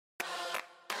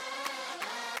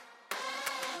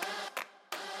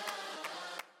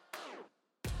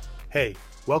Hey,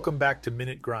 welcome back to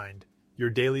Minute Grind, your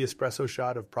daily espresso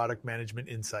shot of product management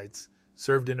insights,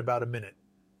 served in about a minute.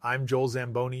 I'm Joel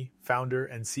Zamboni, founder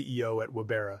and CEO at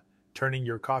Wabera, turning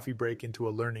your coffee break into a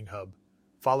learning hub.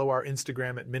 Follow our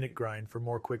Instagram at Minute Grind for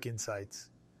more quick insights.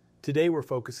 Today we're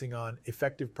focusing on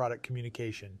effective product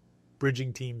communication,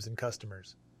 bridging teams and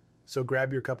customers. So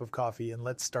grab your cup of coffee and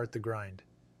let's start the grind.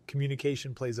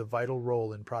 Communication plays a vital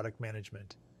role in product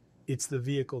management. It's the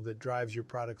vehicle that drives your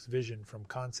product's vision from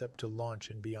concept to launch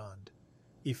and beyond.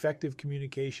 Effective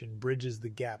communication bridges the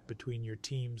gap between your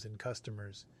teams and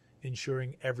customers,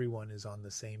 ensuring everyone is on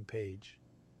the same page.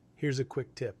 Here's a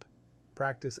quick tip.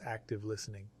 Practice active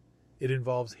listening. It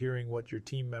involves hearing what your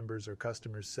team members or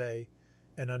customers say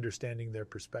and understanding their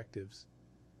perspectives.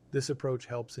 This approach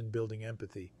helps in building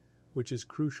empathy, which is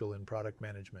crucial in product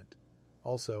management.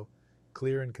 Also,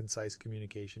 clear and concise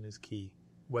communication is key.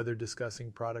 Whether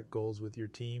discussing product goals with your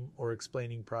team or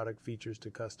explaining product features to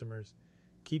customers,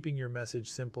 keeping your message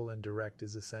simple and direct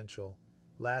is essential.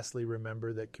 Lastly,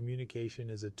 remember that communication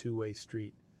is a two-way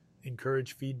street.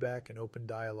 Encourage feedback and open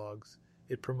dialogues.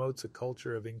 It promotes a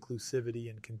culture of inclusivity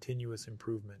and continuous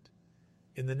improvement.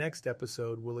 In the next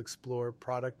episode, we'll explore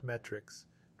product metrics,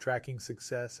 tracking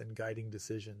success and guiding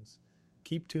decisions.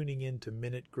 Keep tuning in to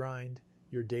Minute Grind,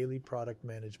 your daily product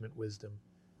management wisdom.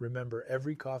 Remember,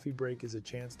 every coffee break is a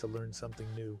chance to learn something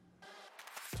new.